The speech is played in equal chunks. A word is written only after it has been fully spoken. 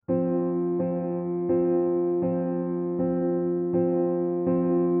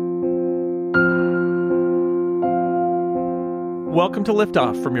Welcome to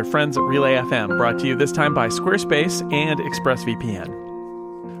Liftoff from your friends at Relay FM, brought to you this time by Squarespace and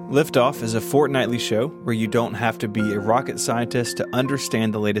ExpressVPN. Liftoff is a fortnightly show where you don't have to be a rocket scientist to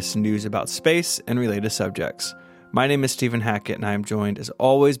understand the latest news about space and related subjects. My name is Stephen Hackett, and I am joined, as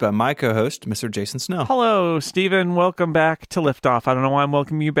always, by my co-host, Mr. Jason Snell. Hello, Stephen. Welcome back to Liftoff. I don't know why I'm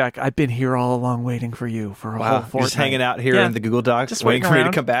welcoming you back. I've been here all along waiting for you for a whole fortnight. Just hanging out here in the Google Docs, just waiting for me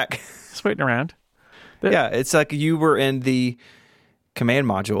to come back. Just waiting around. Yeah, it's like you were in the command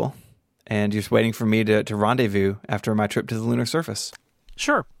module, and you're just waiting for me to rendezvous after my trip to the lunar surface.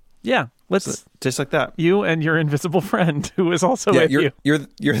 Sure. Yeah. Let's just like that. You and your invisible friend who is also with you. You're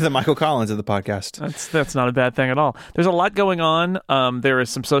the Michael Collins of the podcast. That's not a bad thing at all. There's a lot going on. There is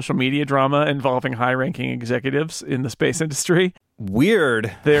some social media drama involving high-ranking executives in the space industry.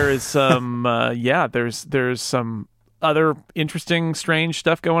 Weird. There is some there's some other interesting, strange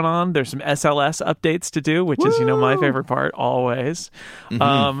stuff going on. There's some SLS updates to do, which is, my favorite part always.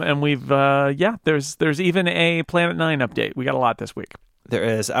 Mm-hmm. And we've there's even a Planet 9 update. We got a lot this week. There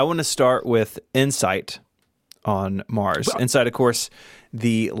is. I want to start with InSight on Mars. InSight, of course,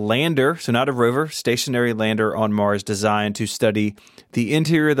 the lander, so not a rover, stationary lander on Mars designed to study the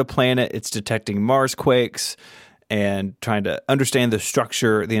interior of the planet. It's detecting Mars quakes and trying to understand the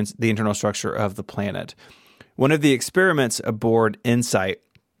structure, the internal structure of the planet. One of the experiments aboard InSight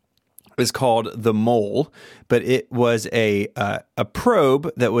is called the Mole, but it was a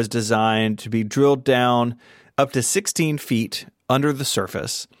probe that was designed to be drilled down up to 16 feet under the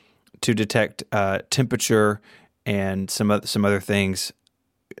surface to detect temperature and some other things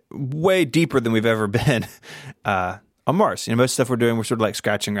way deeper than we've ever been on Mars. Most stuff we're doing, we're sort of like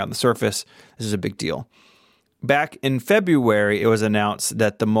scratching around the surface. This is a big deal. Back in February, it was announced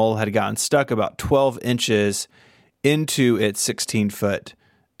that the Mole had gotten stuck about 12 inches into its 16-foot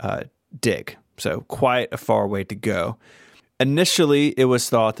dig. So quite a far way to go. Initially, it was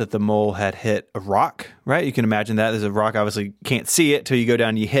thought that the Mole had hit a rock, right? You can imagine that. There's a rock, obviously, you can't see it till you go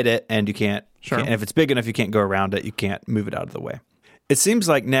down, you hit it, and you can't. Sure. And if it's big enough, you can't go around it. You can't move it out of the way. It seems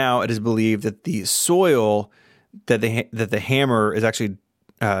like now it is believed that the soil that the hammer is actually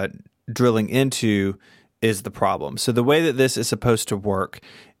drilling into is the problem. So the way that this is supposed to work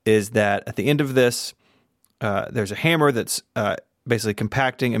is that at the end of this, there's a hammer that's basically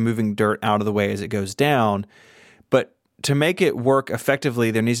compacting and moving dirt out of the way as it goes down. But to make it work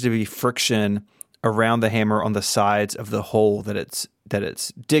effectively, there needs to be friction around the hammer on the sides of the hole that it's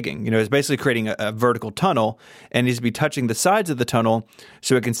digging. It's basically creating a vertical tunnel, and needs to be touching the sides of the tunnel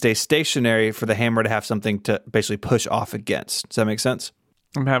so it can stay stationary for the hammer to have something to basically push off against. Does that make sense?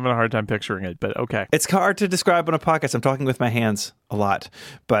 I'm having a hard time picturing it, but okay. It's hard to describe on a podcast. I'm talking with my hands a lot,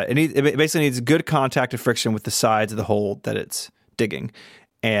 but it basically needs good contact and friction with the sides of the hole that it's digging.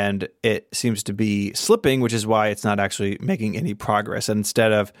 And it seems to be slipping, which is why it's not actually making any progress. And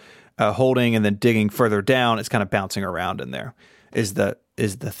instead of holding and then digging further down, it's kind of bouncing around in there, is the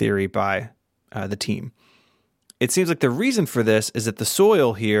theory by the team. It seems like the reason for this is that the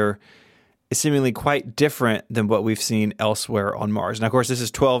soil here is seemingly quite different than what we've seen elsewhere on Mars. Now, of course, this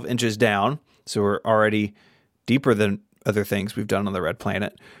is 12 inches down, so we're already deeper than other things we've done on the Red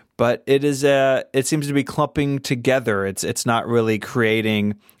Planet. But it seems to be clumping together. It's not really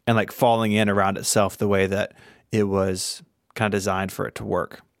creating and like falling in around itself the way that it was kind of designed for it to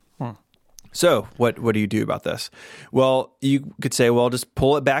work. So what do you do about this? Well, you could say, just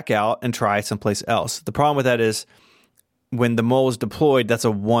pull it back out and try someplace else. The problem with that is when the Mole is deployed, that's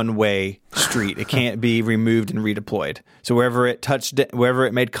a one-way street. It can't be removed and redeployed. So wherever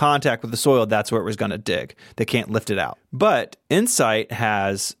it made contact with the soil, that's where it was going to dig. They can't lift it out. But InSight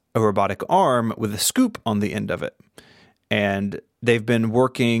has a robotic arm with a scoop on the end of it. And they've been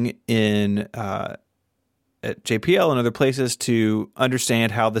working at JPL and other places to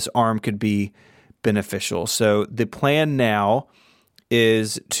understand how this arm could be beneficial. So the plan now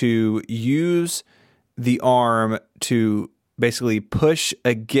is to use the arm to basically push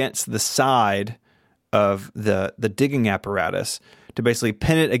against the side of the digging apparatus to basically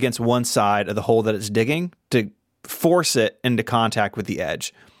pin it against one side of the hole that it's digging to force it into contact with the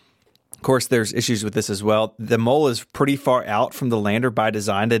edge. Of course, there's issues with this as well. The Mole is pretty far out from the lander by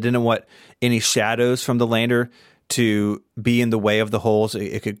design. They didn't want any shadows from the lander to be in the way of the holes.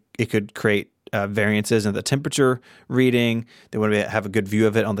 It could create variances in the temperature reading. They want to have a good view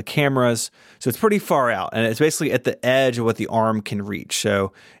of it on the cameras. So it's pretty far out, and it's basically at the edge of what the arm can reach.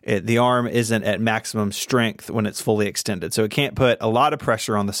 So the arm isn't at maximum strength when it's fully extended. So it can't put a lot of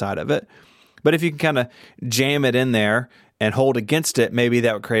pressure on the side of it. But if you can kind of jam it in there and hold against it, maybe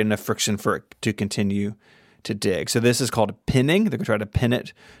that would create enough friction for it to continue to dig. So this is called pinning. They're going to try to pin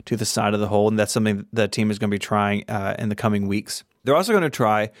it to the side of the hole, and that's something the team is going to be trying in the coming weeks. They're also going to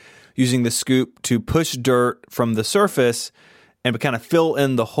try using the scoop to push dirt from the surface and kind of fill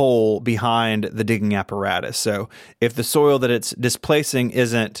in the hole behind the digging apparatus. So if the soil that it's displacing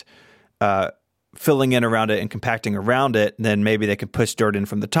isn't filling in around it and compacting around it, then maybe they can push dirt in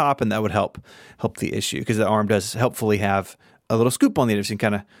from the top, and that would help the issue, because the arm does helpfully have a little scoop on the edge, so you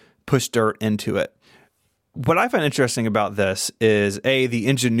can kind of push dirt into it. What I find interesting about this is, the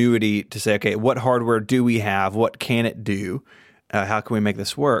ingenuity to say, okay, what hardware do we have? What can it do? How can we make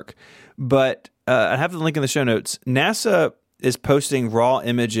this work? But I have the link in the show notes. NASA is posting raw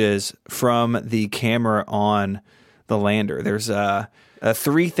images from the camera on the lander. There's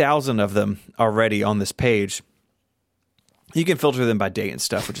 3,000 of them already on this page. You can filter them by date and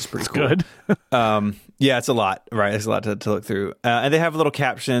stuff, which is pretty cool. Good. Yeah, it's a lot, right? It's a lot to look through. And they have little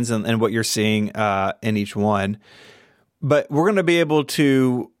captions and what you're seeing in each one. But we're going to be able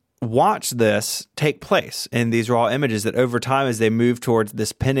to watch this take place in these raw images, that over time, as they move towards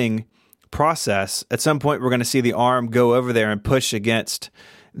this pinning process, at some point we're going to see the arm go over there and push against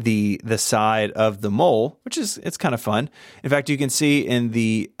the side of the mole, which is, it's kind of fun. In fact, you can see in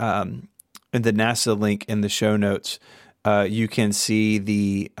the NASA link in the show notes, you can see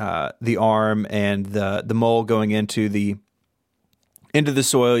the arm and the mole going into the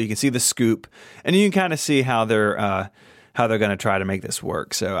soil. You can see the scoop, and you can kind of see how they're going to try to make this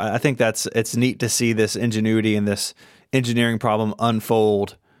work. So I think it's neat to see this ingenuity and this engineering problem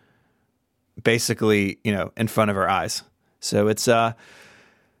unfold basically, in front of our eyes. So it's a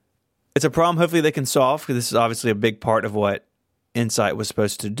problem hopefully they can solve, because this is obviously a big part of what InSight was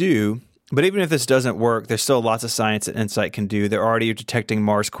supposed to do. But even if this doesn't work, there's still lots of science that InSight can do. They're already detecting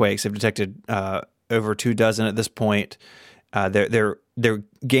Mars quakes. They've detected over 24 at this point. They're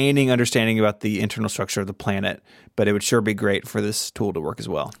gaining understanding about the internal structure of the planet, but it would sure be great for this tool to work as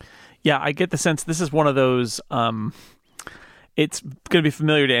well. Yeah, I get the sense this is one of those it's going to be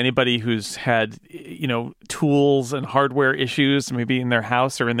familiar to anybody who's had, tools and hardware issues, maybe in their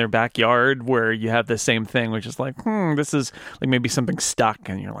house or in their backyard, where you have the same thing, which is like, this is like maybe something stuck,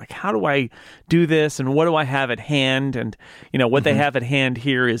 and you're like, how do I do this? And what do I have at hand? And, what they have at hand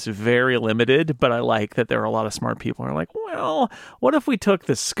here is very limited, but I like that there are a lot of smart people who are like, well, what if we took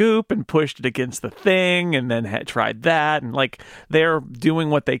the scoop and pushed it against the thing and then tried that? And like, they're doing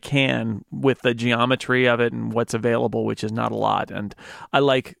what they can with the geometry of it and what's available, which is not a lot. And I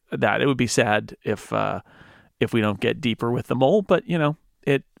like that. It would be sad if we don't get deeper with the mole, but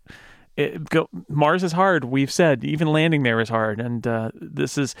Mars is hard. We've said even landing there is hard, and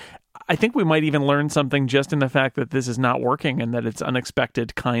I think we might even learn something just in the fact that this is not working, and that it's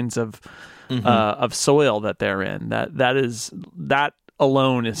unexpected kinds of soil that they're in. That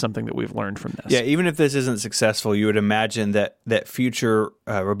alone is something that we've learned from this. Yeah, even if this isn't successful, you would imagine that future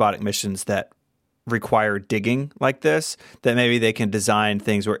robotic missions that require digging like this, that maybe they can design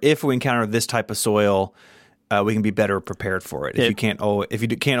things where if we encounter this type of soil, we can be better prepared for it. If you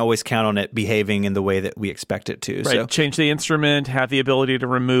can't always count on it behaving in the way that we expect it to. Right. So change the instrument, have the ability to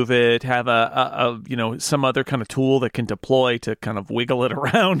remove it, have a some other kind of tool that can deploy to kind of wiggle it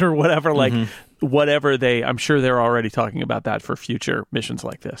around or whatever. Like whatever I'm sure they're already talking about that for future missions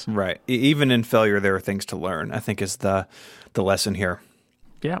like this. Right. Even in failure, there are things to learn, I think, is the lesson here.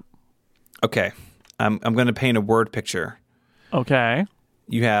 Yeah. Okay. I'm going to paint a word picture. Okay.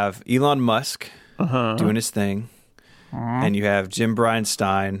 You have Elon Musk doing his thing, and you have Jim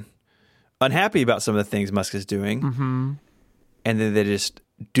Bridenstine unhappy about some of the things Musk is doing, and then they just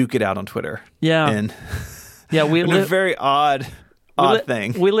duke it out on Twitter. Yeah. And we a very odd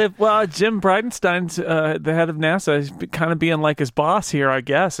thing. Jim Bridenstine's the head of NASA is kind of being like his boss here, I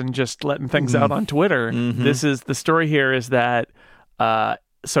guess, and just letting things out on Twitter. This is the story here is that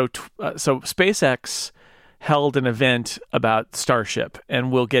so SpaceX held an event about Starship,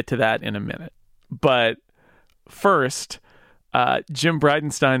 and we'll get to that in a minute. But first, Jim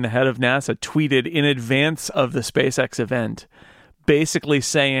Bridenstine, the head of NASA, tweeted in advance of the SpaceX event, basically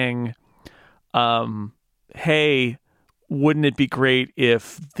saying, hey, wouldn't it be great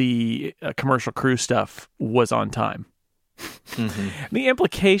if the commercial crew stuff was on time? The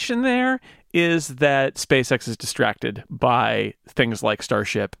implication there is that SpaceX is distracted by things like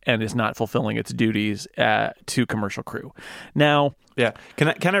Starship and is not fulfilling its duties to commercial crew. Now, yeah,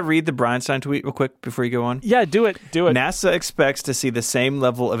 can I read the Bridenstine tweet real quick before you go on? Yeah, do it. NASA expects to see the same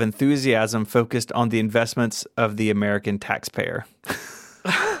level of enthusiasm focused on the investments of the American taxpayer.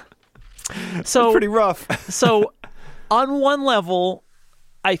 So pretty rough. So on one level,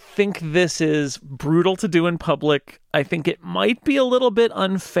 I think this is brutal to do in public. I think it might be a little bit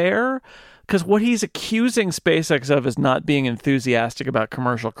unfair, because what he's accusing SpaceX of is not being enthusiastic about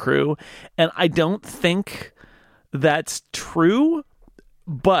commercial crew, and I don't think that's true.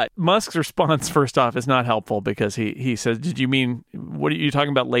 But Musk's response, first off, is not helpful because he says, "Did you mean, what are you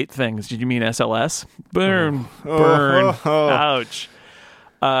talking about, late things? Did you mean SLS? Burn, ouch."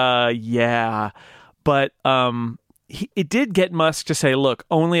 Yeah, but it did get Musk to say, "Look,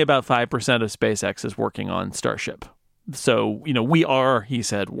 only about 5% of SpaceX is working on Starship." So, we are, he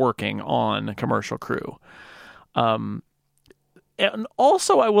said, working on commercial crew. And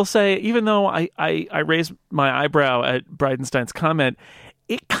also, I will say, even though I raised my eyebrow at Bridenstine's comment,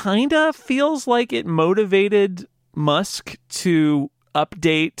 it kind of feels like it motivated Musk to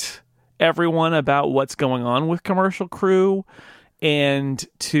update everyone about what's going on with commercial crew and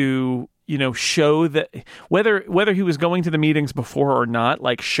to, show that whether he was going to the meetings before or not,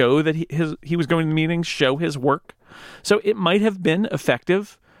 like show that he was going to the meetings, show his work. So it might have been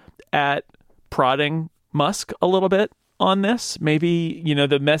effective at prodding Musk a little bit on this. Maybe,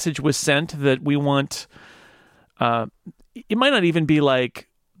 the message was sent that we want, it might not even be like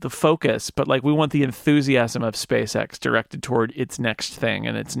the focus, but like we want the enthusiasm of SpaceX directed toward its next thing,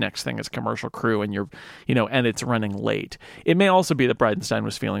 and its next thing is commercial crew, and and it's running late. It may also be that Bridenstine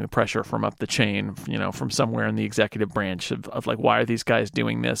was feeling the pressure from up the chain, from somewhere in the executive branch of like, why are these guys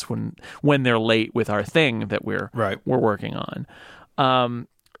doing this when they're late with our thing that we're working on?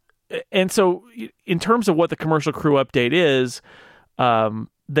 And so in terms of what the commercial crew update is,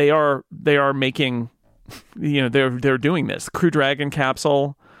 they are making, they're doing this. Crew Dragon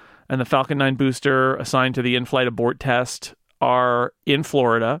capsule and the Falcon 9 booster assigned to the in-flight abort test are in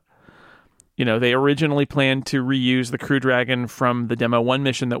Florida. They originally planned to reuse the Crew Dragon from the Demo 1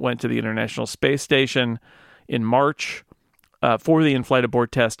 mission that went to the International Space Station in March for the in-flight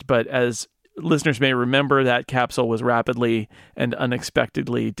abort test. But as listeners may remember, that capsule was rapidly and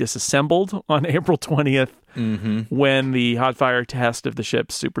unexpectedly disassembled on April 20th when the hot fire test of the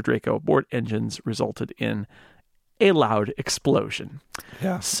ship's Super Draco abort engines resulted in a loud explosion.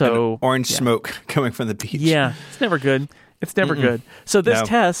 Yeah. So orange smoke coming from the beach. Yeah, it's never good. It's never good. So this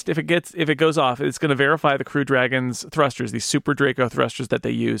test, if it goes off, it's going to verify the Crew Dragon's thrusters, these Super Draco thrusters that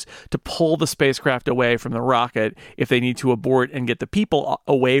they use to pull the spacecraft away from the rocket if they need to abort and get the people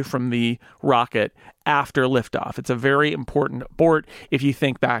away from the rocket after liftoff. It's a very important abort. If you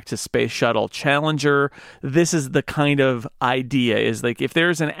think back to Space Shuttle Challenger, this is the kind of idea, is like if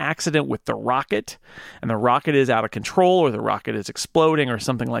there's an accident with the rocket and the rocket is out of control or the rocket is exploding or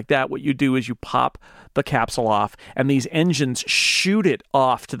something like that, what you do is you pop the capsule off and these engines shoot it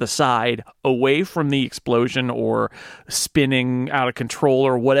off to the side away from the explosion or spinning out of control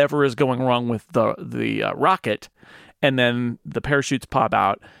or whatever is going wrong with the rocket, and then the parachutes pop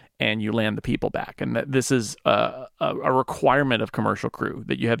out and you land the people back. And this is a requirement of commercial crew,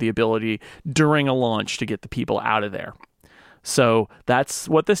 that you have the ability during a launch to get the people out of there. So that's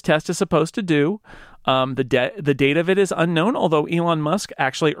what this test is supposed to do. The date of it is unknown, although Elon Musk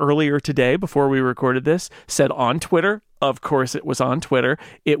actually earlier today, before we recorded this, said on Twitter, of course it was on Twitter,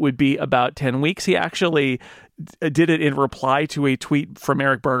 it would be about 10 weeks. He actually did it in reply to a tweet from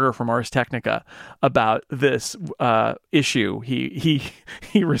Eric Berger from Ars Technica about this issue. He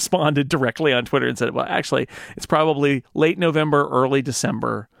responded directly on Twitter and said, well, actually, it's probably late November, early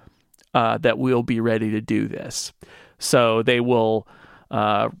December that we'll be ready to do this. So they will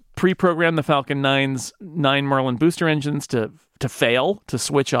pre-program the Falcon 9's 9 Merlin booster engines to fail, to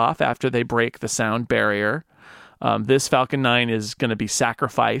switch off after they break the sound barrier. This Falcon 9 is going to be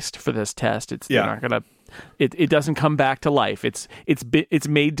sacrificed for this test. They're not going to. It doesn't come back to life. It's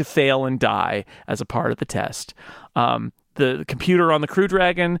made to fail and die as a part of the test. The computer on the Crew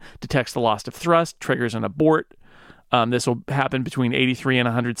Dragon detects the loss of thrust, triggers an abort. This will happen between 83 and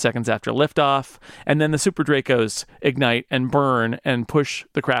 100 seconds after liftoff. And then the Super Dracos ignite and burn and push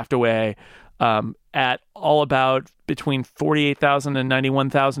the craft away at all about between 48,000 and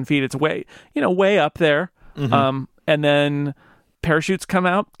 91,000 feet. It's way up there. And then parachutes come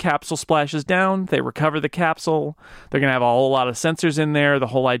out, capsule splashes down, they recover the capsule. They're going to have a whole lot of sensors in there. The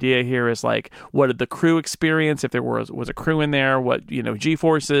whole idea here is like, what did the crew experience? If there was a crew in there, what,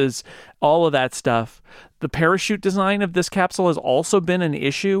 G-forces, all of that stuff. The parachute design of this capsule has also been an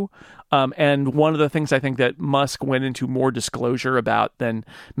issue. And one of the things I think that Musk went into more disclosure about than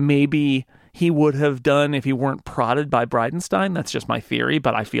maybe he would have done if he weren't prodded by Bridenstine. That's just my theory,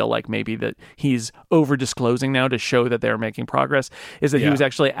 but I feel like maybe that he's over-disclosing now to show that they're making progress, is that he was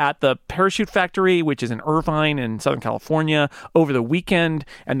actually at the parachute factory, which is in Irvine in Southern California, over the weekend,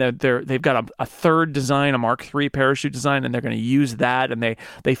 and they've got a third design, a Mark III parachute design, and they're going to use that, and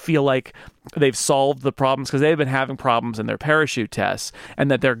they feel like they've solved the problems because they've been having problems in their parachute tests,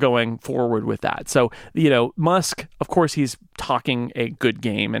 and that they're going forward with that. So, Musk, of course, he's talking a good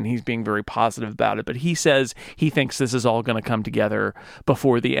game and he's being very positive about it, but he says he thinks this is all going to come together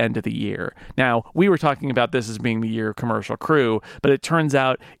before the end of the year. Now, we were talking about this as being the year of Commercial Crew, but it turns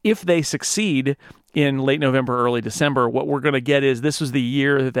out if they succeed in late November, early December, what we're going to get is this was the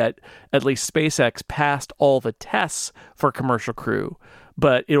year that at least SpaceX passed all the tests for Commercial Crew.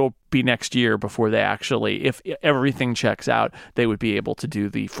 But it'll be next year before they actually, if everything checks out, they would be able to do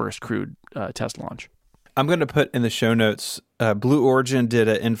the first crewed test launch. I'm going to put in the show notes, Blue Origin did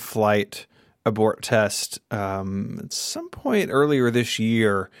an in-flight abort test at some point earlier this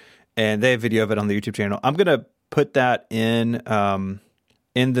year, and they have video of it on the YouTube channel. I'm going to put that in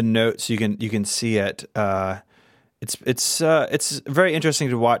the notes so you can see it. It's very interesting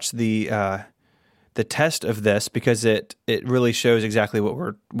to watch the test of this because it really shows exactly what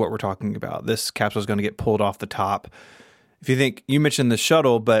we're talking about. This capsule is going to get pulled off the top. If you think, you mentioned the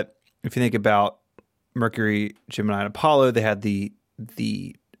shuttle, but if you think about Mercury, Gemini, and Apollo, they had the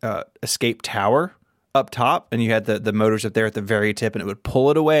escape tower up top, and you had the motors up there at the very tip, and it would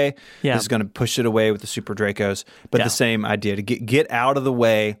pull it away. Yeah. This is going to push it away with the Super Dracos, but the same idea to get out of the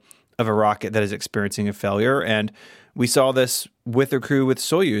way of a rocket that is experiencing a failure. And we saw this with their crew with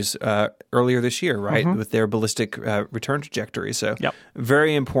Soyuz earlier this year, right? Mm-hmm. With their ballistic return trajectory. So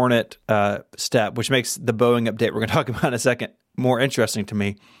very important step, which makes the Boeing update we're going to talk about in a second more interesting to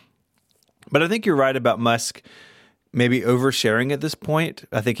me. But I think you're right about Musk maybe oversharing at this point.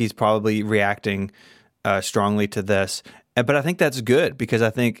 I think he's probably reacting strongly to this. But I think that's good because I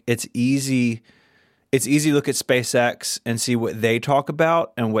think it's easy to look at SpaceX and see what they talk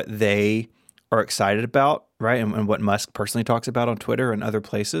about and what they are excited about, right? And what Musk personally talks about on Twitter and other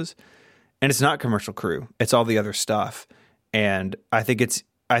places. And it's not Commercial Crew. It's all the other stuff. And I think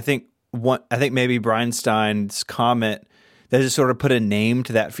maybe Brian Stein's comment that just sort of put a name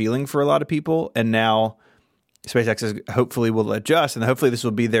to that feeling for a lot of people. And now SpaceX hopefully will adjust, and hopefully this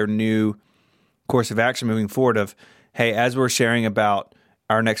will be their new course of action moving forward of, hey, as we're sharing about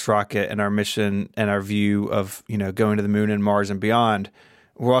our next rocket and our mission and our view of, going to the moon and Mars and beyond,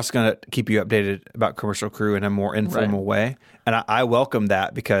 we're also going to keep you updated about Commercial Crew in a more informal way. And I welcome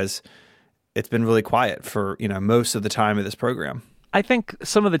that because it's been really quiet for, most of the time of this program. I think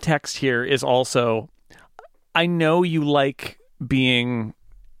some of the text here is also, I know you like being,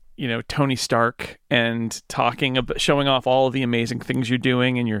 Tony Stark and talking about showing off all of the amazing things you're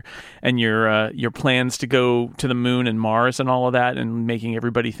doing and your plans to go to the moon and Mars and all of that and making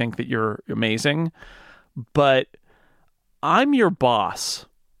everybody think that you're amazing. But I'm your boss,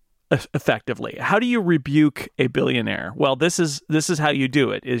 effectively. How do you rebuke a billionaire? Well, this is how you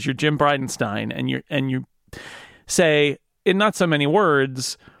do it. Is you're Jim Bridenstine and you say in not so many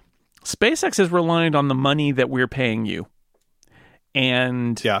words, SpaceX is reliant on the money that we're paying you.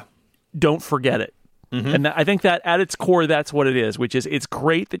 And don't forget it. Mm-hmm. And I think that at its core, that's what it is, which is it's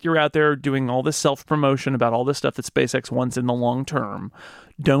great that you're out there doing all this self-promotion about all this stuff that SpaceX wants in the long term.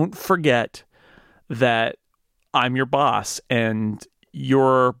 Don't forget that I'm your boss and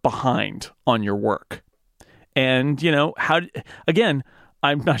you're behind on your work. And,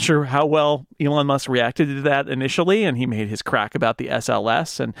 I'm not sure how well Elon Musk reacted to that initially, and he made his crack about the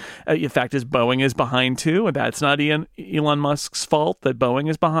SLS. And in fact, Boeing is behind too, and that's not Elon Musk's fault that Boeing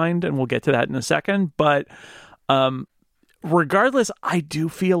is behind, and we'll get to that in a second. But regardless, I do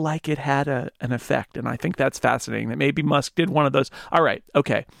feel like it had an effect, and I think that's fascinating that maybe Musk did one of those. All right,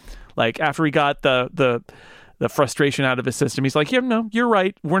 okay, like after he got the frustration out of his system, he's like, no, you're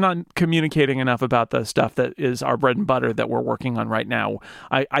right. We're not communicating enough about the stuff that is our bread and butter that we're working on right now.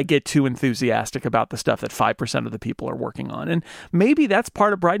 I get too enthusiastic about the stuff that 5% of the people are working on. And maybe that's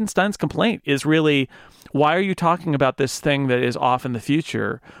part of Bridenstine's complaint is really, why are you talking about this thing that is off in the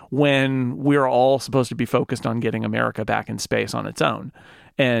future when we're all supposed to be focused on getting America back in space on its own?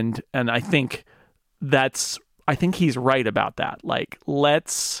 And I think he's right about that. Like,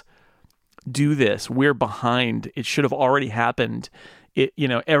 let's do this. We're behind. It should have already happened.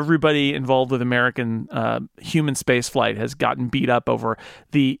 Everybody involved with American human space flight has gotten beat up over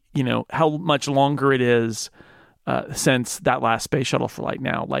how much longer it is since that last space shuttle flight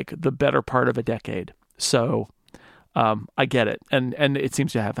now, like the better part of a decade. So I get it. And it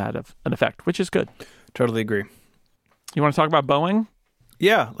seems to have had an effect, which is good. Totally agree. You want to talk about Boeing?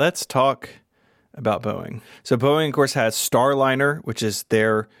 Yeah, let's talk about Boeing. So Boeing, of course, has Starliner, which is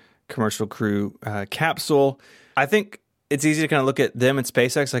their Commercial Crew capsule. I think it's easy to kind of look at them and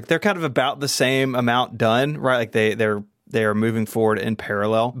SpaceX like they're kind of about the same amount done, right? Like they are moving forward in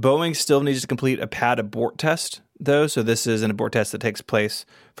parallel. Boeing still needs to complete a pad abort test though. So this is an abort test that takes place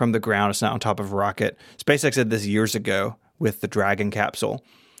from the ground. It's not on top of a rocket. SpaceX did this years ago with the Dragon capsule.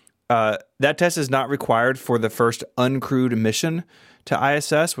 That test is not required for the first uncrewed mission to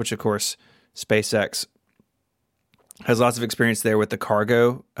ISS, which, of course, SpaceX has lots of experience there with the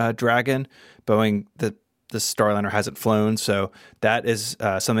cargo Dragon. Boeing, the Starliner hasn't flown, so that is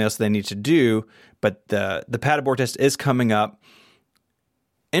something else they need to do. But the pad abort test is coming up.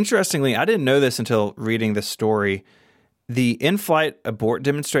 Interestingly, I didn't know this until reading the story. The in-flight abort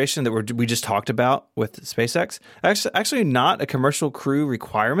demonstration that we just talked about with SpaceX, actually not a commercial crew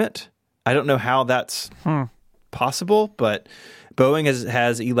requirement. I don't know how that's possible, but Boeing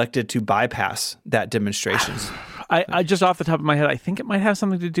has elected to bypass that demonstration. I just off the top of my head, I think it might have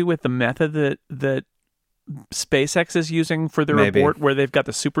something to do with the method that SpaceX is using for their abort, where they've got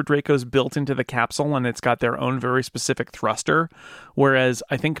the Super Dracos built into the capsule and it's got their own very specific thruster. Whereas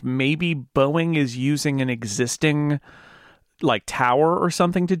I think maybe Boeing is using an existing like tower or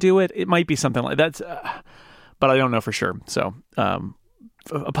something to do it. It might be something like that, but I don't know for sure. So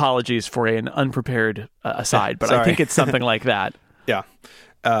apologies for an unprepared aside, but I think it's something like that. Yeah.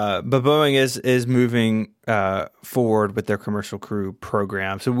 But Boeing is moving forward with their commercial crew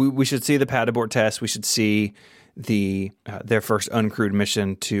program. So we should see the pad abort test. We should see their first uncrewed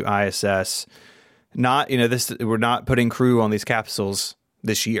mission to ISS. Not we're not putting crew on these capsules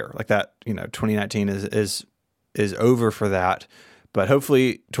this year like that. 2019 is over for that. But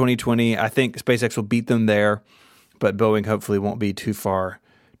hopefully 2020, I think SpaceX will beat them there. But Boeing hopefully won't be too far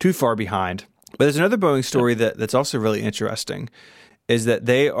behind. But there's another Boeing story that's also really interesting. Is that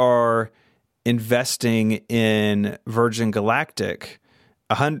they are investing in Virgin Galactic,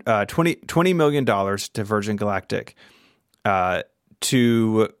 $20 million to Virgin Galactic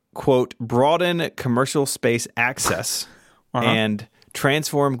to, quote, broaden commercial space access and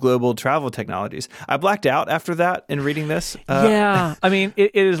transform global travel technologies. I blacked out after that in reading this. Yeah. I mean,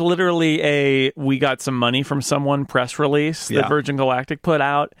 it is literally we got some money from someone press release that Virgin Galactic put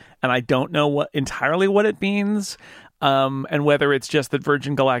out, and I don't know entirely what it means. And whether it's just that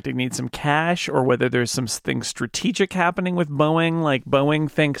Virgin Galactic needs some cash or whether there's something strategic happening with Boeing, like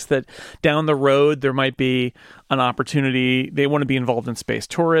Boeing thinks that down the road there might be an opportunity. They want to be involved in space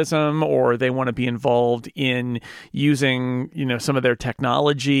tourism, or they want to be involved in using, some of their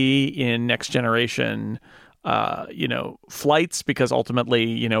technology in next generation flights, because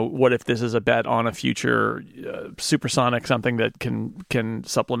ultimately, what if this is a bet on a future supersonic, something that can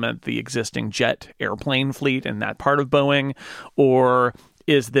supplement the existing jet airplane fleet and that part of Boeing? Or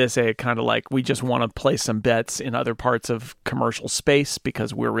is this a kind of like, we just want to place some bets in other parts of commercial space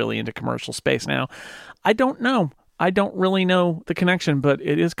because we're really into commercial space now? I don't know. I don't really know the connection, but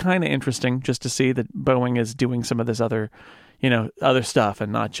it is kind of interesting just to see that Boeing is doing some of this other stuff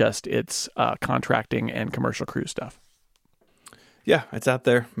and not just its contracting and commercial crew stuff. Yeah, it's out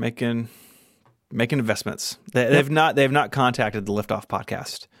there making investments. They've not contacted the Liftoff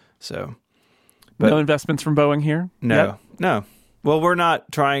podcast. So, no investments from Boeing here? No. Well, we're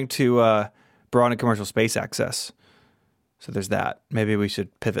not trying to broaden commercial space access. So there's that. Maybe we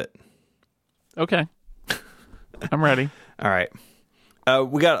should pivot. Okay. I'm ready. All right.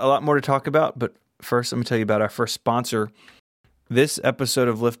 We got a lot more to talk about, but first, let me tell you about our first sponsor. This episode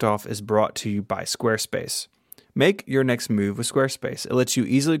of Liftoff is brought to you by Squarespace. Make your next move with Squarespace. It lets you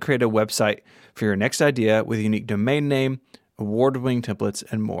easily create a website for your next idea with a unique domain name, award-winning templates,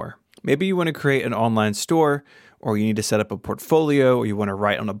 and more. Maybe you want to create an online store, or you need to set up a portfolio, or you want to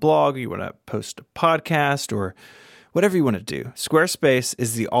write on a blog, or you want to post a podcast, or whatever you want to do. Squarespace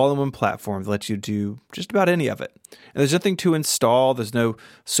is the all-in-one platform that lets you do just about any of it. And there's nothing to install. There's no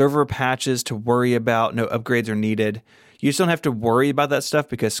server patches to worry about. No upgrades are needed. You just don't have to worry about that stuff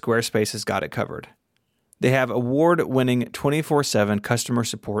because Squarespace has got it covered. They have award-winning 24/7 customer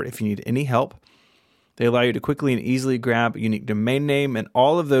support if you need any help. They allow you to quickly and easily grab a unique domain name, and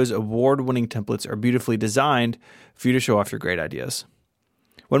all of those award-winning templates are beautifully designed for you to show off your great ideas.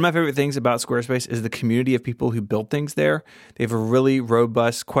 One of my favorite things about Squarespace is the community of people who build things there. They have a really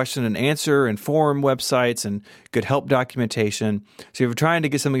robust question and answer and forum websites and good help documentation. So if you're trying to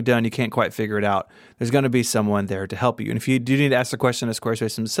get something done, you can't quite figure it out, there's going to be someone there to help you. And if you do need to ask a question at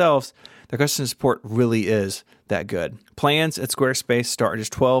Squarespace themselves, their customer support really is that good. Plans at Squarespace start at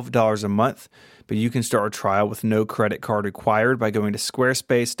just $12 a month, but you can start a trial with no credit card required by going to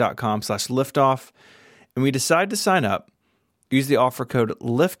squarespace.com/liftoff. And we decide to sign up. Use the offer code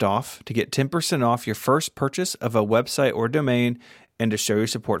LIFTOFF to get 10% off your first purchase of a website or domain and to show your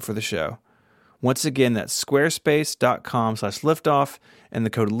support for the show. Once again, that's squarespace.com/liftoff and the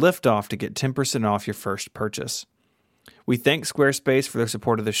code LIFTOFF to get 10% off your first purchase. We thank Squarespace for their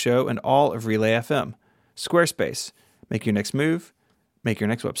support of the show and all of Relay FM. Squarespace. Make your next move. Make your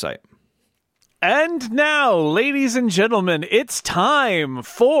next website. And now, ladies and gentlemen, it's time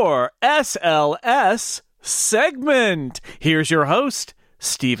for SLS segment. Here's your host,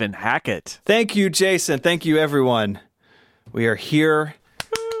 Stephen Hackett. Thank you, Jason. Thank you, everyone. We are here.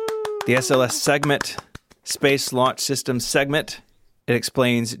 The SLS segment, Space Launch Systems segment. It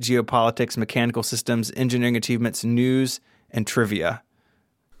explains geopolitics, mechanical systems, engineering achievements, news, and trivia.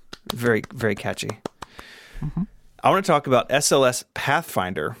 Very, very catchy. Mm-hmm. I want to talk about SLS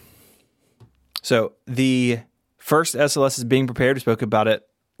Pathfinder. So the first SLS is being prepared. We spoke about it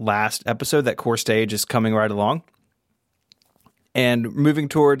last episode. That core stage is coming right along. And moving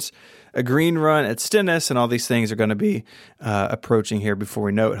towards a green run at Stennis, and all these things are going to be approaching here before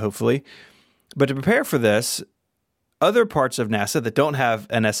we know it, hopefully. But to prepare for this, other parts of NASA that don't have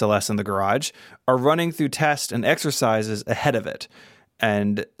an SLS in the garage are running through tests and exercises ahead of it.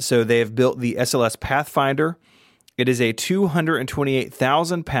 And so they have built the SLS Pathfinder. It is a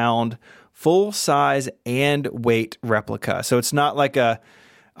 228,000-pound full size and weight replica. So it's not like a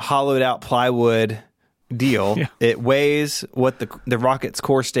hollowed out plywood deal. Yeah. It weighs what the rocket's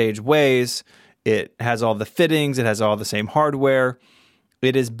core stage weighs. It has all the fittings. It has all the same hardware.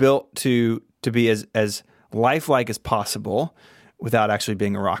 It is built to be as lifelike as possible without actually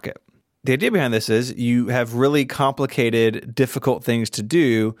being a rocket. The idea behind this is you have really complicated, difficult things to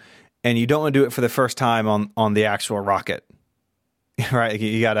do, and you don't want to do it for the first time on the actual rocket, right?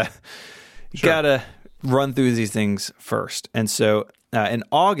 You gotta run through these things first. And so in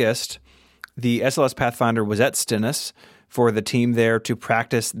August, the SLS Pathfinder was at Stennis for the team there to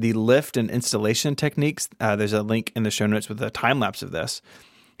practice the lift and installation techniques. There's a link in the show notes with a time lapse of this,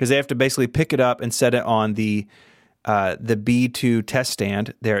 because they have to basically pick it up and set it on the B2 test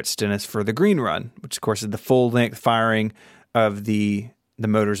stand there at Stennis for the green run, which of course is the full length firing of the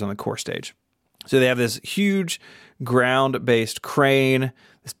motors on the core stage. So they have this huge ground-based crane,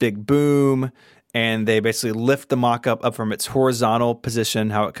 this big boom, and they basically lift the mock-up up from its horizontal position,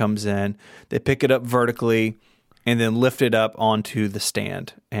 how it comes in. They pick it up vertically and then lift it up onto the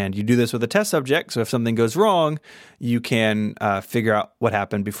stand. And you do this with a test subject, so if something goes wrong, you can figure out what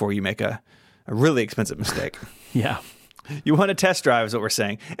happened before you make a really expensive mistake. Yeah. You want a test drive is what we're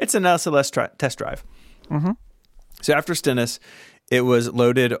saying. It's an SLS test drive. Mm-hmm. So after Stennis, it was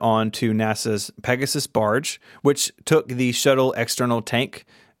loaded onto NASA's Pegasus barge, which took the shuttle external tank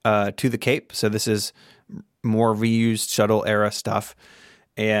to the Cape. So this is more reused shuttle era stuff.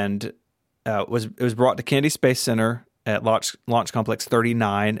 And it was brought to Kennedy Space Center at Launch Complex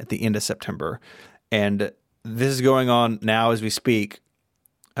 39 at the end of September. And this is going on now as we speak,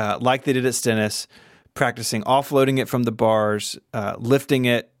 like they did at Stennis, practicing offloading it from the bars, lifting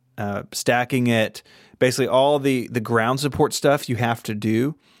it, stacking it, basically all the ground support stuff you have to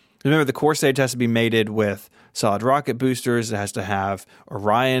do. Remember, the core stage has to be mated with solid rocket boosters. It has to have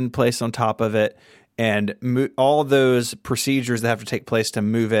Orion placed on top of it, and all those procedures that have to take place to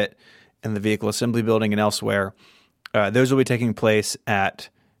move it in the vehicle assembly building and elsewhere, those will be taking place at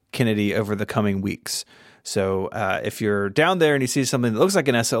Kennedy over the coming weeks. So if you're down there and you see something that looks like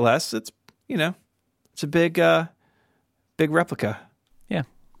an SLS, it's a big replica. Yeah,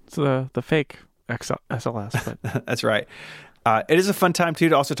 it's the fake SLS. But that's right. It is a fun time too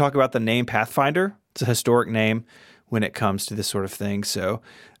to also talk about the name Pathfinder. It's a historic name when it comes to this sort of thing. So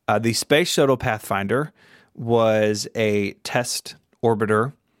the Space Shuttle Pathfinder was a test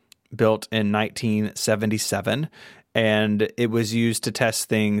orbiter built in 1977. And it was used to test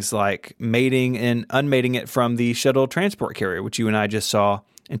things like mating and unmating it from the shuttle transport carrier, which you and I just saw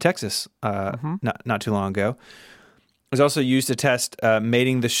in Texas not too long ago. It was also used to test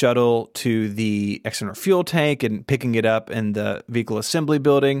mating the shuttle to the external fuel tank and picking it up in the vehicle assembly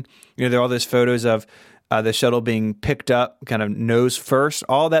building. There are all those photos of the shuttle being picked up kind of nose first.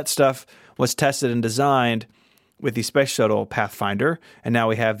 All that stuff was tested and designed with the Space Shuttle Pathfinder, and now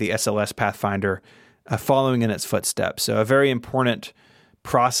we have the SLS Pathfinder following in its footsteps. So a very important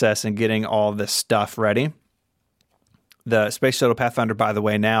process in getting all this stuff ready. The Space Shuttle Pathfinder, by the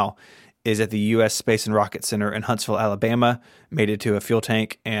way, now is at the U.S. Space and Rocket Center in Huntsville, Alabama, mated to a fuel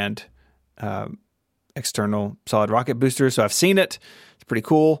tank and external solid rocket booster. So I've seen it. It's pretty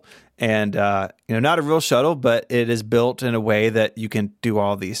cool. And, not a real shuttle, but it is built in a way that you can do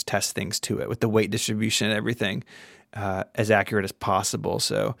all these test things to it with the weight distribution and everything as accurate as possible.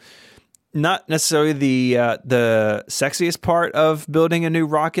 So not necessarily the sexiest part of building a new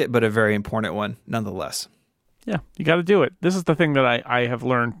rocket, but a very important one nonetheless. Yeah, you got to do it. This is the thing that I have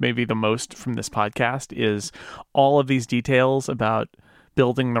learned maybe the most from this podcast is all of these details about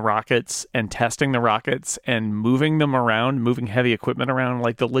building the rockets and testing the rockets and moving them around, moving heavy equipment around,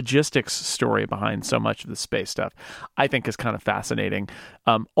 like the logistics story behind so much of the space stuff, I think is kind of fascinating.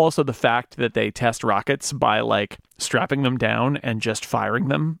 Also, the fact that they test rockets by like strapping them down and just firing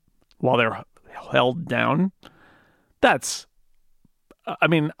them while they're held down. That's, I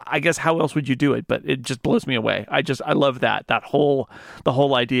mean, I guess how else would you do it? But it just blows me away. I love the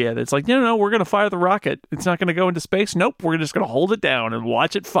whole idea that it's like, no, we're going to fire the rocket. It's not going to go into space. Nope. We're just going to hold it down and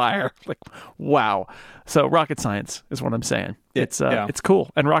watch it fire. Like, wow. So rocket science is what I'm saying. It's cool.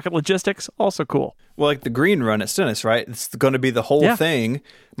 And rocket logistics, also cool. Well, like the green run at Stennis, right? It's going to be the whole thing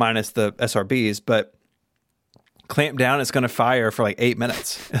minus the SRBs, but clamp down, it's going to fire for like 8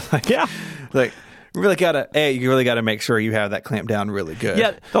 minutes. Like, you really gotta make sure you have that clamp down really good.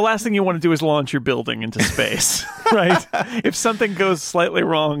 Yeah, the last thing you want to do is launch your building into space, right? If something goes slightly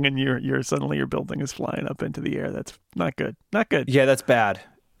wrong and suddenly your building is flying up into the air, that's not good. Not good. Yeah, that's bad.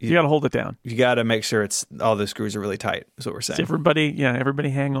 You got to hold it down. You got to make sure all the screws are really tight. Is what we're saying. So everybody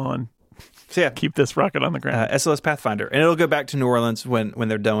hang on. So keep this rocket on the ground. SLS Pathfinder, and it'll go back to New Orleans when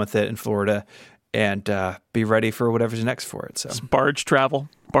they're done with it in Florida, and be ready for whatever's next for it. So it's barge travel,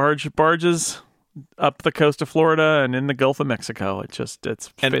 barges up the coast of Florida and in the Gulf of Mexico. It's space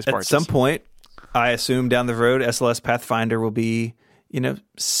barges. At some point, I assume down the road, SLS Pathfinder will be,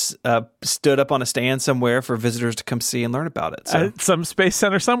 stood up on a stand somewhere for visitors to come see and learn about it. So some space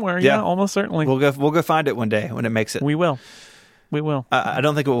center somewhere. Yeah, almost certainly. We'll go find it one day when it makes it. We will. I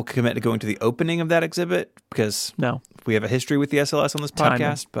don't think it will commit to going to the opening of that exhibit because we have a history with the SLS on this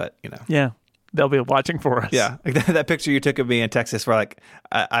podcast. But yeah. They'll be watching for us. Yeah. Like that picture you took of me in Texas where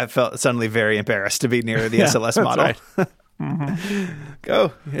I felt suddenly very embarrassed to be near the SLS model. Right. Mm-hmm.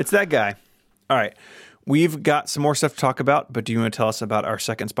 Go. It's that guy. All right. We've got some more stuff to talk about, but do you want to tell us about our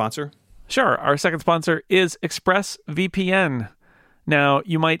second sponsor? Sure. Our second sponsor is ExpressVPN. Now,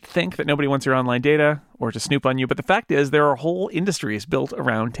 you might think that nobody wants your online data or to snoop on you, but the fact is there are whole industries built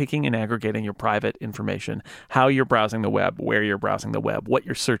around taking and aggregating your private information, how you're browsing the web, where you're browsing the web, what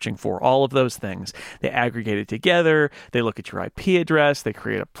you're searching for, all of those things. They aggregate it together. They look at your IP address. They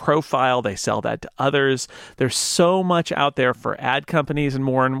create a profile. They sell that to others. There's so much out there for ad companies and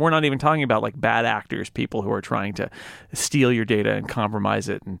more, and we're not even talking about like bad actors, people who are trying to steal your data and compromise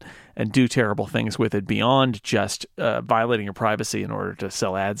it and do terrible things with it beyond just violating your privacy in order to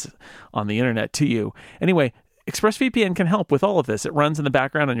sell ads on the internet to you. Anyway, ExpressVPN can help with all of this. It runs in the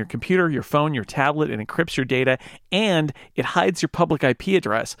background on your computer, your phone, your tablet, and encrypts your data, and it hides your public IP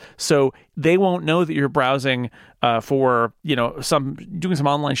address. So they won't know that you're browsing for, doing some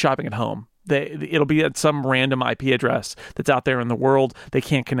online shopping at home. It'll be at some random IP address that's out there in the world. They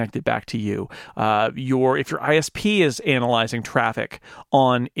can't connect it back to you. If your ISP is analyzing traffic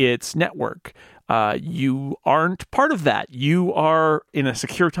on its network, you aren't part of that. You are in a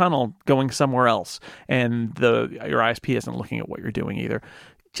secure tunnel going somewhere else, and your ISP isn't looking at what you're doing either.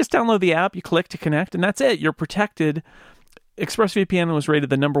 Just download the app, you click to connect, and that's it. You're protected. ExpressVPN was rated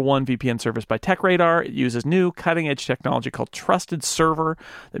the #1 VPN service by TechRadar. It uses new cutting-edge technology called Trusted Server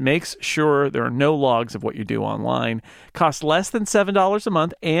that makes sure there are no logs of what you do online. Costs less than $7 a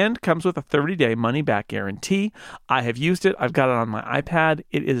month and comes with a 30-day money-back guarantee. I have used it. I've got it on my iPad.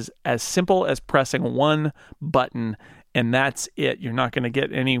 It is as simple as pressing one button, and that's it. You're not going to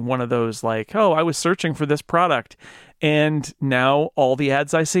get any one of those like, oh, I was searching for this product, and now all the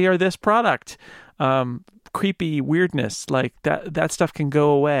ads I see are this product. Creepy weirdness like that stuff can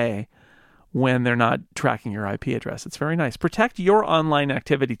go away when they're not tracking your IP address. It's very nice. Protect your online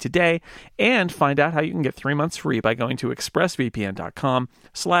activity today and find out how you can get 3 months free by going to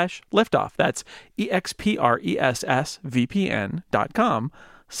expressvpn.com/liftoff. That's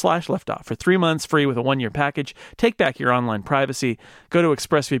expressvpn.com/liftoff for 3 months free with a 1-year package. Take back your online privacy. Go to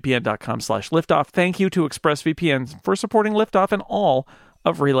expressvpn.com/liftoff. Thank you to ExpressVPN for supporting Liftoff and all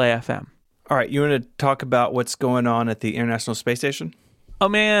of Relay FM. All right, you want to talk about what's going on at the International Space Station? Oh,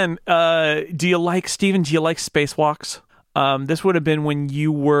 man. Do you like spacewalks? This would have been when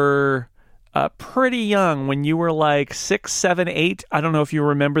you were pretty young, when you were like 6, 7, 8. I don't know if you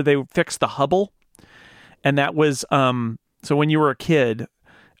remember, they fixed the Hubble. And that was, so when you were a kid,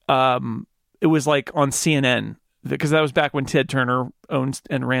 it was like on CNN. Because that was back when Ted Turner owned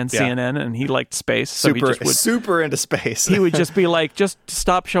and ran CNN, and he liked space. So super into space. He would just be like, just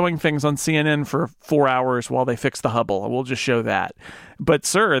stop showing things on CNN for 4 hours while they fix the Hubble, and we'll just show that. But,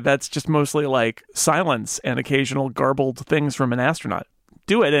 sir, that's just mostly like silence and occasional garbled things from an astronaut.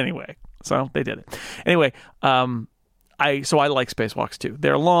 Do it anyway. So they did it. Anyway, I like spacewalks too.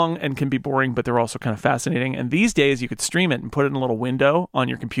 They're long and can be boring, but they're also kind of fascinating. And these days, you could stream it and put it in a little window on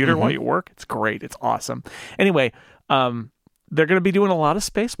your computer while you work. It's great. It's awesome. Anyway, they're going to be doing a lot of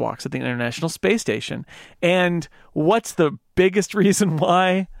spacewalks at the International Space Station. And what's the biggest reason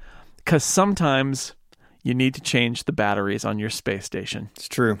why? Because sometimes you need to change the batteries on your space station. It's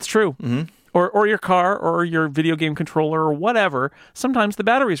true. It's true. Mm-hmm. Or your car or your video game controller or whatever. Sometimes the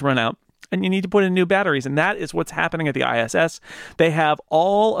batteries run out and you need to put in new batteries. And that is what's happening at the ISS. They have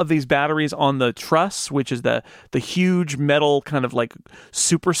all of these batteries on the truss, which is the huge metal kind of like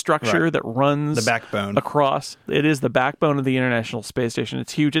superstructure that runs the backbone across. It is the backbone of the International Space Station.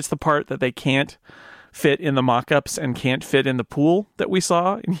 It's huge. It's the part that they can't fit in the mock-ups and can't fit in the pool that we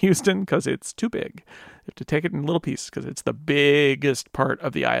saw in Houston because it's too big. You have to take it in little pieces because it's the biggest part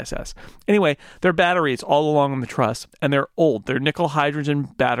of the ISS. Anyway, there are batteries all along the truss, and they're old. They're nickel hydrogen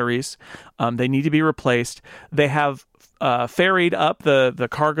batteries. They need to be replaced. They have ferried up, the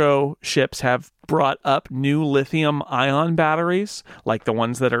cargo ships have brought up new lithium-ion batteries, like the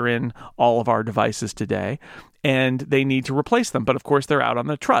ones that are in all of our devices today, and they need to replace them. But, of course, they're out on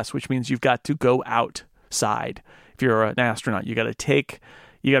the truss, which means you've got to go outside. If you're an astronaut, you got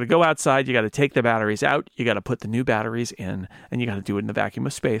to go outside, you got to take the batteries out, you got to put the new batteries in, and you got to do it in the vacuum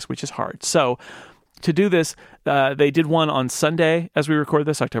of space, which is hard. So to do this, they did one on Sunday as we record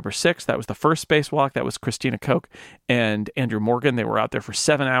this, October 6th. That was the first spacewalk. That was Christina Koch and Andrew Morgan. They were out there for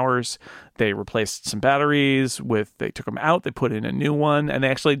 7 hours. They replaced some batteries they took them out, they put in a new one, and they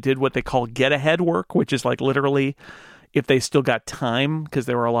actually did what they call get-ahead work, which is like literally if they still got time, because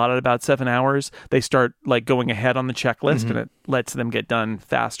they were allotted about 7 hours, they start like going ahead on the checklist, and it lets them get done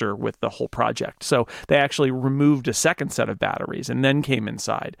faster with the whole project. So they actually removed a second set of batteries and then came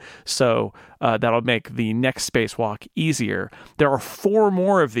inside. So that'll make the next spacewalk easier. There are 4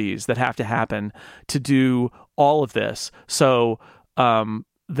 more of these that have to happen to do all of this. So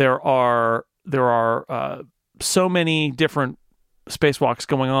there are so many different spacewalks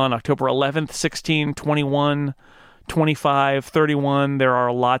going on. October 11th, 16, 21, 25, 31. There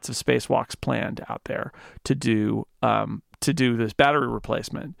are lots of spacewalks planned out there to do this battery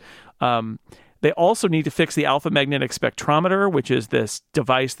replacement. They also need to fix the alpha magnetic spectrometer, which is this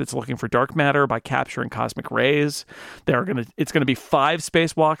device that's looking for dark matter by capturing cosmic rays. It's going to be 5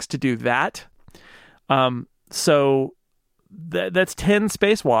 spacewalks to do that. So that's 10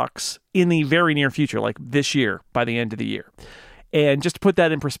 spacewalks in the very near future, like this year, by the end of the year. And just to put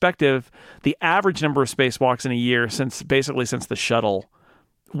that in perspective, the average number of spacewalks in a year since the shuttle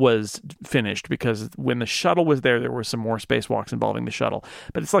was finished, because when the shuttle was there were some more spacewalks involving the shuttle,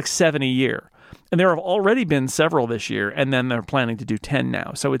 but it's like 7 a year. And there have already been several this year, and then they're planning to do 10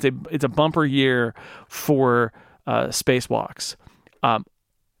 now. So it's a bumper year for spacewalks.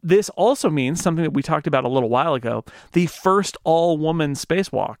 This also means something that we talked about a little while ago. The first all-woman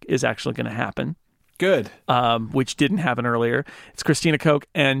spacewalk is actually going to happen. Good. Which didn't happen earlier. It's Christina Koch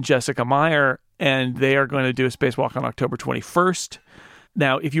and Jessica Meyer, and they are going to do a spacewalk on October 21st.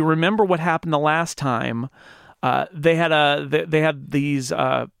 Now, if you remember what happened the last time, they had these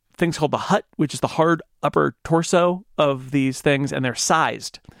things called the hut, which is the hard upper torso of these things, and they're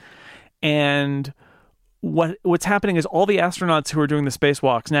sized. And what's happening is all the astronauts who are doing the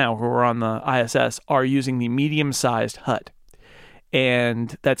spacewalks now, who are on the ISS, are using the medium-sized hut.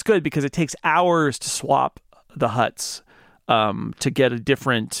 And that's good because it takes hours to swap the huts to get a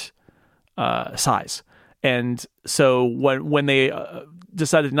different size. And so when they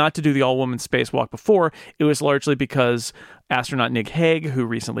decided not to do the all-woman spacewalk before, it was largely because astronaut Nick Hague, who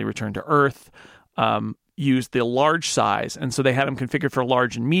recently returned to Earth, used the large size. And so they had them configured for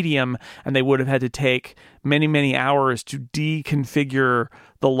large and medium, and they would have had to take many, many hours to deconfigure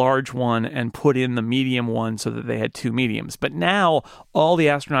the large one and put in the medium one so that they had 2 mediums. But now all the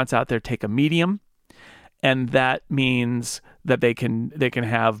astronauts out there take a medium, and that means that they can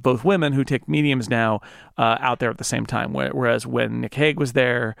have both women who take mediums now out there at the same time. Whereas when Nick Hague was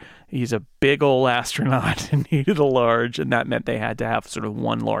there, he's a big old astronaut and needed a large, and that meant they had to have sort of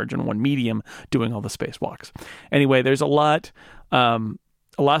one large and one medium doing all the spacewalks. Anyway, there's a lot of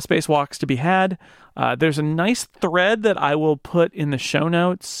spacewalks to be had. There's a nice thread that I will put in the show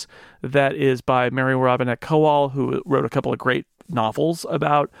notes that is by Mary Robinette Kowal, who wrote a couple of great novels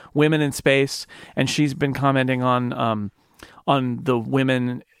about women in space, and she's been commenting on the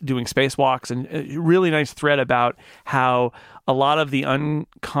women doing spacewalks, and a really nice thread about how a lot of the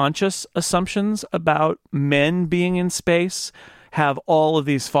unconscious assumptions about men being in space have all of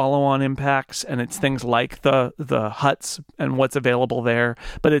these follow-on impacts, and it's things like the huts and what's available there.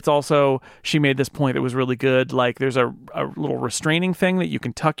 But it's also, she made this point that was really good, like there's a little restraining thing that you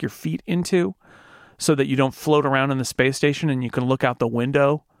can tuck your feet into so that you don't float around in the space station, and you can look out the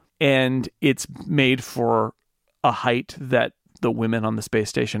window, and it's made for a height that the women on the space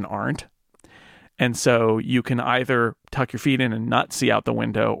station aren't. And so you can either tuck your feet in and not see out the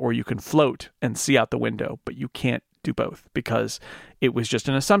window, or you can float and see out the window, but you can't do both because it was just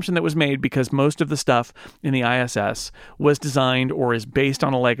an assumption that was made because most of the stuff in the ISS was designed or is based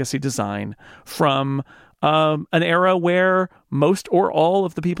on a legacy design from an era where most or all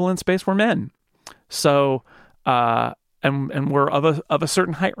of the people in space were men. So, and we're of a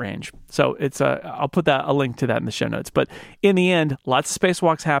certain height range. So I'll put a link to that in the show notes. But in the end, lots of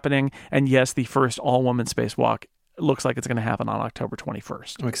spacewalks happening. And yes, the first all-woman spacewalk looks like it's going to happen on October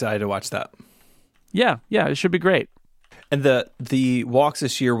 21st. I'm excited to watch that. Yeah, it should be great. And the walks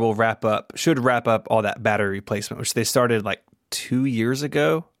this year should wrap up all that battery replacement, which they started like 2 years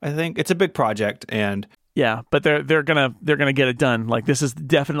ago, I think. It's a big project, and yeah, but they're gonna get it done. Like, this is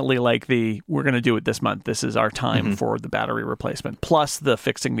definitely like we're gonna do it this month. This is our time for the battery replacement, plus the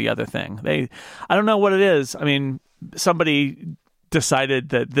fixing the other thing. I don't know what it is. I mean, somebody decided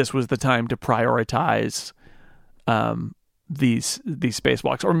that this was the time to prioritize these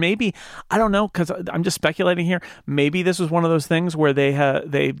spacewalks, or maybe, I don't know, because I'm just speculating here. Maybe this was one of those things where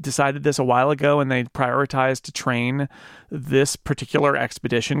they decided this a while ago and they prioritized to train this particular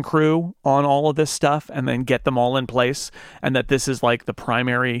expedition crew on all of this stuff and then get them all in place, and that this is like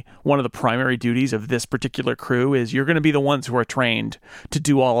one of the primary duties of this particular crew is you're going to be the ones who are trained to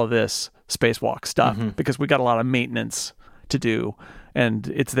do all of this spacewalk stuff because we got a lot of maintenance to do. And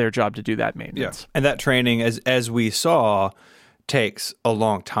it's their job to do that maintenance. Yeah. And that training, as we saw, takes a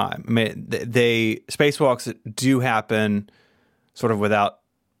long time. I mean, spacewalks do happen sort of without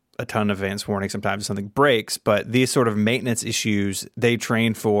a ton of advance warning. Sometimes something breaks, but these sort of maintenance issues, they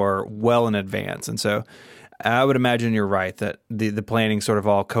train for well in advance. And so I would imagine you're right that the planning sort of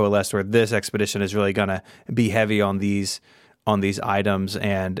all coalesced where this expedition is really going to be heavy on these items.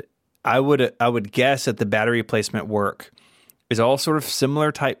 And I would guess that the battery replacement work is all sort of similar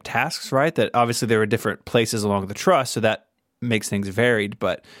type tasks, right? That obviously there are different places along the truss, so that makes things varied.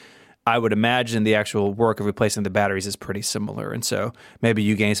 But I would imagine the actual work of replacing the batteries is pretty similar. And so maybe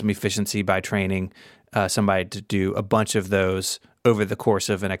you gain some efficiency by training somebody to do a bunch of those over the course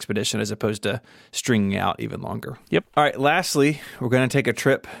of an expedition as opposed to stringing out even longer. Yep. All right, lastly, we're going to take a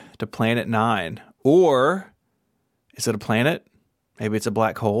trip to Planet 9. Or is it a planet? Maybe it's a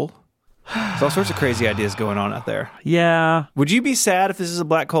black hole. There's all sorts of crazy ideas going on out there. Yeah. Would you be sad if this is a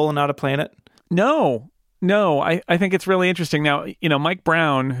black hole and not a planet? No, I think it's really interesting. Now, Mike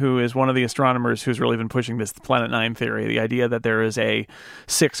Brown, who is one of the astronomers who's really been pushing this Planet 9 theory, the idea that there is a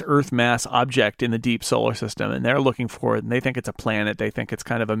 6 Earth mass object in the deep solar system, and they're looking for it, and they think it's a planet. They think it's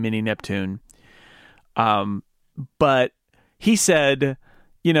kind of a mini Neptune. But he said,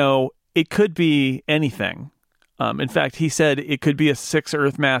 it could be anything. In fact, he said it could be a 6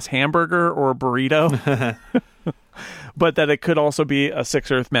 Earth mass hamburger or a burrito, but that it could also be a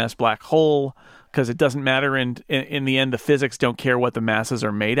 6 Earth mass black hole, because it doesn't matter. In the end, the physics don't care what the masses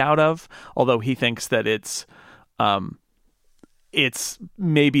are made out of, although he thinks that it's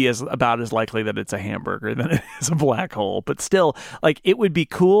maybe about as likely that it's a hamburger than it is a black hole. But still, like, it would be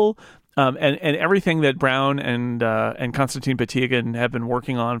cool. And everything that Brown and Konstantin Batygin have been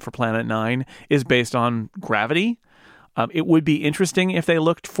working on for Planet 9 is based on gravity. It would be interesting if they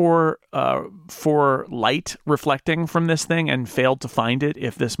looked for light reflecting from this thing and failed to find it.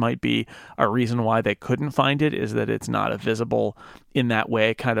 If this might be a reason why they couldn't find it, is that it's not a visible in that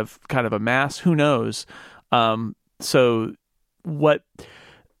way kind of a mass. Who knows? So what?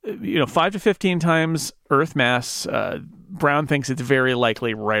 5 to 15 times Earth mass. Brown thinks it's very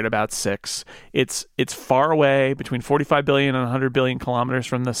likely right about 6. It's far away, between 45 billion and 100 billion kilometers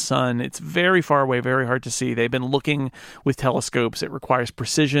from the sun. It's very far away, very hard to see. They've been looking with telescopes. It requires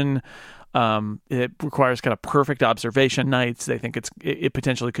precision. It requires kind of perfect observation nights. They think it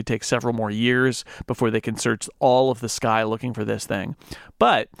potentially could take several more years before they can search all of the sky looking for this thing.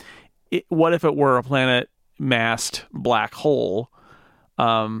 But what if it were a planet-massed black hole?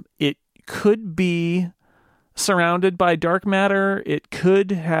 It could be surrounded by dark matter. It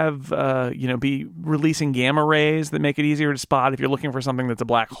could have, be releasing gamma rays that make it easier to spot if you're looking for something that's a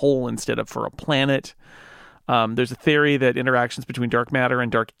black hole instead of for a planet. There's a theory that interactions between dark matter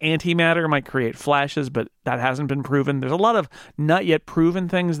and dark antimatter might create flashes, but that hasn't been proven. There's a lot of not yet proven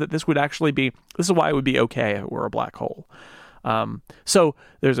things that this would actually be. This is why it would be okay if it were a black hole. So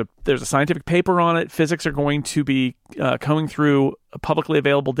there's a scientific paper on it. Physics are going to be combing through publicly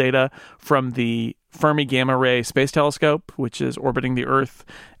available data from the Fermi Gamma Ray Space Telescope, which is orbiting the Earth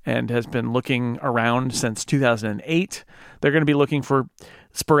and has been looking around since 2008. They're going to be looking for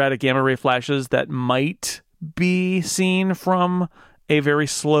sporadic gamma ray flashes that might be seen from a very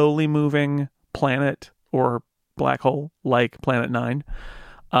slowly moving planet or black hole like Planet 9.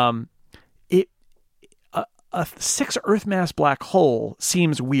 a 6 Earth mass black hole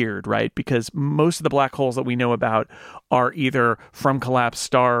seems weird, right? Because most of the black holes that we know about are either from collapsed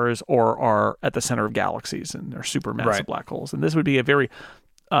stars or are at the center of galaxies and are supermassive black holes. And this would be a very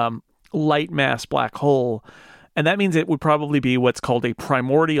light mass black hole. And that means it would probably be what's called a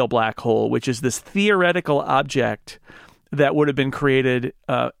primordial black hole, which is this theoretical object that would have been created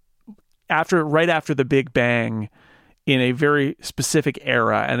right after the Big Bang in a very specific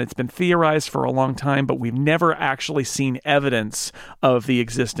era, and it's been theorized for a long time, but we've never actually seen evidence of the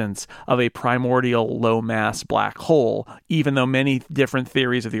existence of a primordial low-mass black hole, even though many different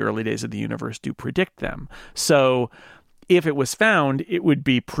theories of the early days of the universe do predict them. So if it was found, it would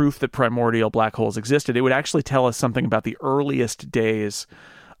be proof that primordial black holes existed. It would actually tell us something about the earliest days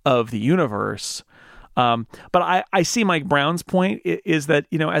of the universe. But I see Mike Brown's point is that,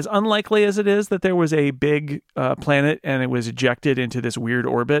 as unlikely as it is that there was a big planet and it was ejected into this weird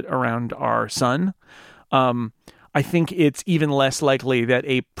orbit around our sun, I think it's even less likely that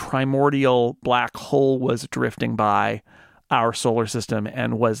a primordial black hole was drifting by our solar system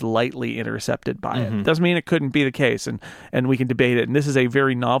and was lightly intercepted by it. Doesn't mean it couldn't be the case, and we can debate it. And this is a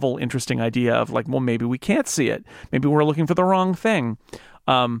very novel, interesting idea of maybe we can't see it. Maybe we're looking for the wrong thing.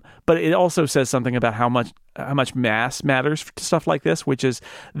 But it also says something about how much mass matters to stuff like this, which is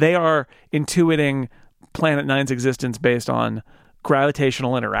they are intuiting Planet Nine's existence based on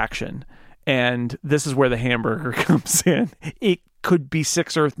gravitational interaction. And this is where the hamburger comes in. It could be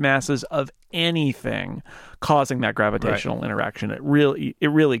 6 Earth masses of anything causing that gravitational interaction. It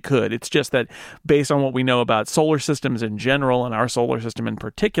really could. It's just that based on what we know about solar systems in general and our solar system in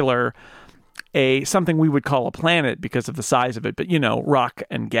particular, something we would call a planet because of the size of it, but rock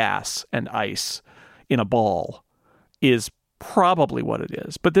and gas and ice in a ball is probably what it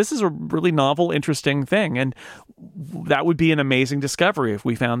is. But this is a really novel, interesting thing, and that would be an amazing discovery if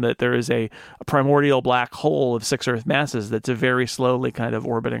we found that there is a primordial black hole of 6 Earth masses that's very slowly kind of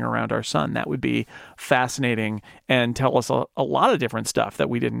orbiting around our sun. That would be fascinating and tell us a lot of different stuff that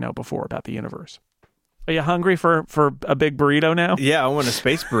we didn't know before about the universe. Are you hungry for a big burrito now? Yeah, I want a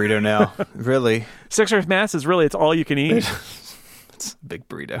space burrito now. Really. 6 Earth masses, really, it's all you can eat. It's a big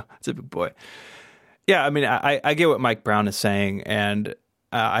burrito. It's a big boy. Yeah, I mean, I get what Mike Brown is saying, and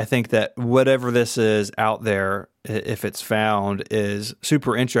I think that whatever this is out there, if it's found, is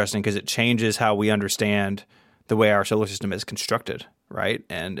super interesting because it changes how we understand the way our solar system is constructed, right?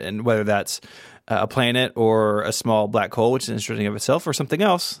 And whether that's a planet or a small black hole, which is interesting of itself, or something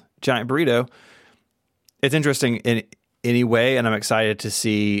else, giant burrito, it's interesting in any way, and I'm excited to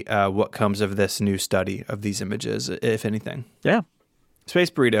see what comes of this new study of these images, if anything. Yeah.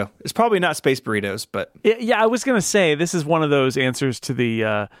 Space burrito. It's probably not space burritos, but... Yeah, I was going to say, this is one of those answers to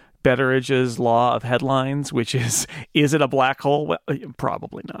the Betteridge's law of headlines, which is it a black hole? Well,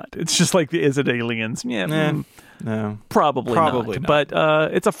 probably not. It's just like, is it aliens? Yeah, no. Probably not. But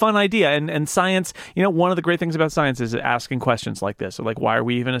it's a fun idea. And science, one of the great things about science is asking questions like this. So like, why are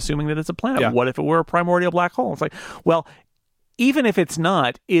we even assuming that it's a planet? Yeah. What if it were a primordial black hole? It's like, well... even if it's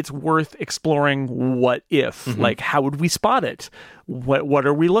not, it's worth exploring what if. Like, how would we spot it? What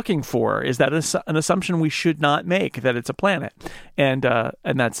are we looking for? Is that an assumption we should not make, that it's a planet? And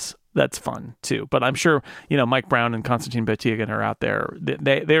that's fun too. But I'm sure, Mike Brown and Konstantin Batygin are out there.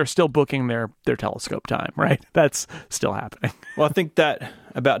 They are still booking their telescope time, right? That's still happening. Well, I think that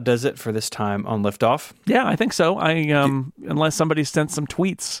about does it for this time on Liftoff. Yeah, I think so. Unless somebody sent some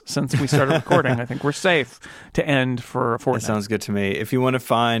tweets since we started recording, I think we're safe to end for a fortnight. That sounds good to me. If you want to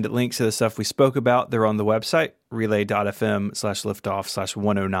find links to the stuff we spoke about, they're on the website,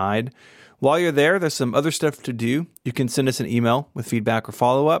 relay.fm/liftoff/109. While you're there, there's some other stuff to do. You can send us an email with feedback or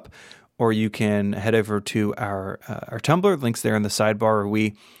follow-up, or you can head over to our Tumblr. Links there in the sidebar where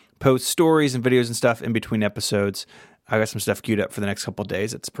we post stories and videos and stuff in between episodes. I got some stuff queued up for the next couple of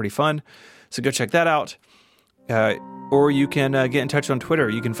days. It's pretty fun. So go check that out. Or you can get in touch on Twitter.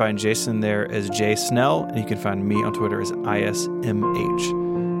 You can find Jason there as J Snell, and you can find me on Twitter as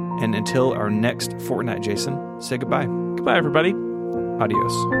ISMH. And until our next fortnight, Jason, say goodbye. Goodbye, everybody.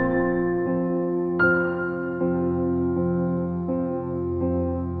 Adios.